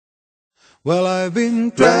Well, I've been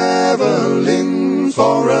traveling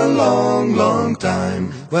for a long, long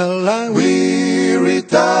time. Well, I'm weary,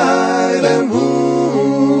 tired, and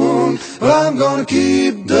wound. Well, I'm gonna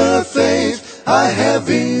keep the faith I have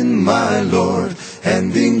in my Lord,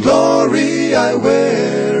 and in glory I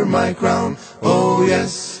wear my crown. Oh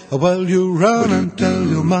yes. Well, you run and tell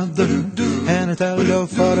your mother, and I tell your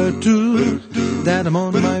father too, that I'm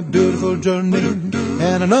on my beautiful journey,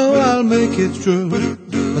 and I know I'll make it through.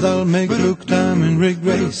 But I'll make look time in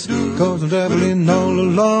regrets, 'cause I'm traveling all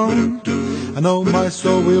alone. I know my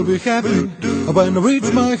soul will be happy when I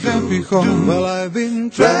reach my happy home. Well, I've been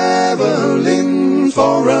traveling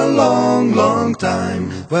for a long, long time.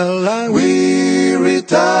 Well, I'm weary,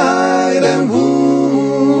 tired, and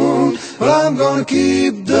wound. Well, I'm gonna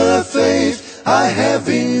keep the faith I have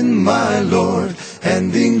in my Lord,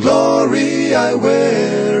 and in glory I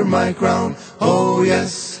wear my crown. Oh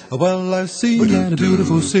yes. Well, I've seen that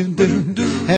beautiful city.